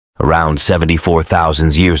Around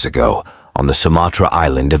 74,000 years ago, on the Sumatra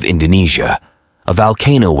island of Indonesia, a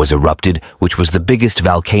volcano was erupted which was the biggest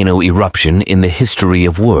volcano eruption in the history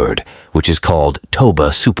of world, which is called Toba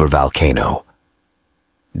supervolcano.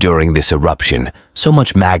 During this eruption, so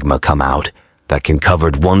much magma come out that can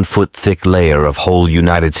covered 1 foot thick layer of whole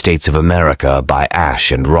United States of America by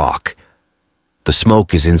ash and rock. The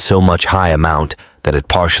smoke is in so much high amount that it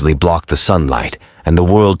partially blocked the sunlight and the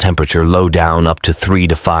world temperature low down up to 3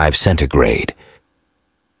 to 5 centigrade.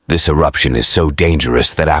 This eruption is so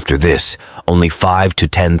dangerous that after this, only 5 to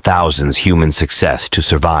 10,000 human success to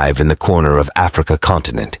survive in the corner of Africa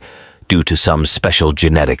continent due to some special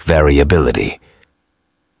genetic variability.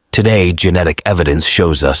 Today, genetic evidence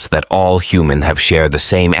shows us that all human have shared the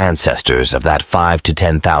same ancestors of that 5 to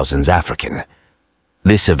 10,000 African.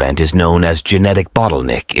 This event is known as genetic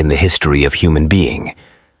bottleneck in the history of human being.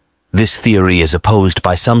 This theory is opposed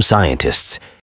by some scientists,